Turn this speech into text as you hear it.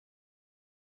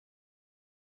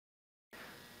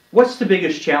What's the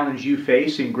biggest challenge you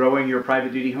face in growing your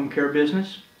private duty home care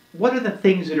business? What are the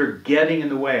things that are getting in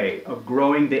the way of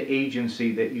growing the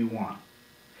agency that you want?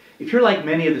 If you're like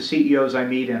many of the CEOs I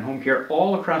meet in home care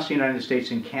all across the United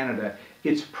States and Canada,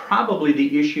 it's probably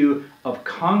the issue of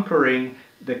conquering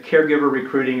the caregiver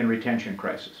recruiting and retention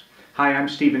crisis. Hi, I'm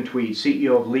Stephen Tweed,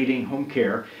 CEO of Leading Home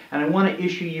Care, and I want to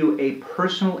issue you a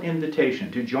personal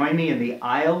invitation to join me in the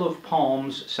Isle of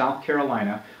Palms, South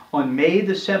Carolina, on May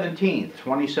the 17th,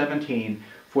 2017,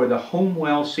 for the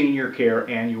HomeWell Senior Care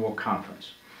Annual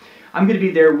Conference. I'm going to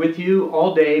be there with you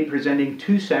all day presenting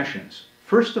two sessions.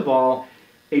 First of all,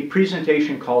 a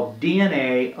presentation called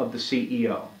DNA of the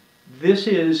CEO. This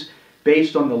is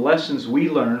based on the lessons we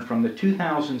learned from the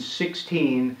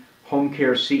 2016 Home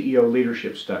Care CEO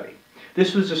Leadership Study.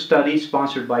 This was a study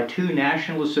sponsored by 2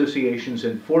 national associations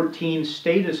and 14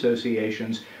 state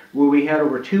associations where we had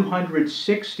over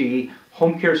 260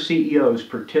 home care CEOs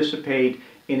participate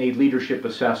in a leadership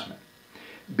assessment.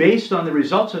 Based on the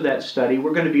results of that study,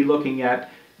 we're going to be looking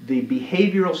at the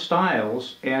behavioral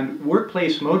styles and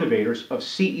workplace motivators of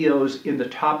CEOs in the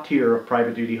top tier of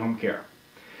private duty home care.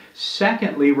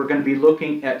 Secondly, we're going to be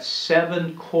looking at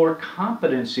 7 core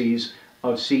competencies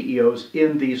of CEOs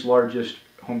in these largest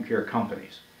home care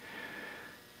companies.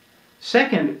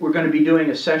 Second, we're going to be doing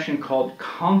a session called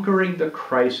Conquering the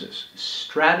Crisis,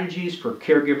 Strategies for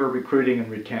Caregiver Recruiting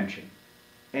and Retention.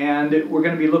 And we're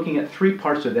going to be looking at 3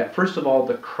 parts of that. First of all,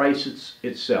 the crisis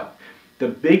itself. The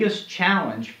biggest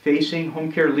challenge facing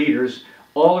home care leaders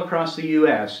all across the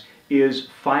U.S. is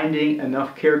finding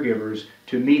enough caregivers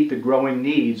to meet the growing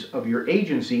needs of your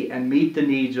agency and meet the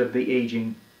needs of the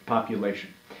aging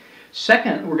population.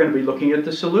 Second, we're going to be looking at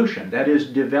the solution. That is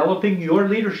developing your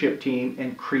leadership team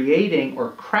and creating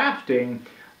or crafting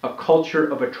a culture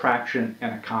of attraction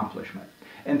and accomplishment.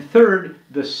 And third,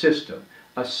 the system.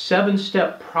 A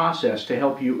 7-step process to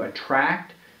help you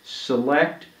attract,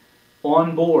 select,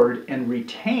 onboard, and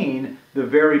retain the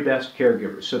very best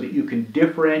caregivers so that you can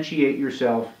differentiate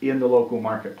yourself in the local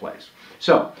marketplace.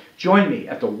 So, join me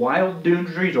at the Wilde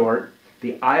Dunes Resort,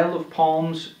 the Isle of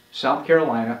Palms, South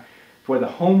Carolina, for the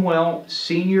HomeWell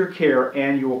Senior Care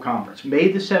Annual Conference.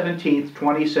 May the 17th,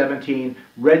 2017.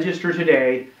 Register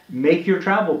today, make your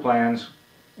travel plans,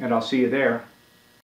 and I'll see you there.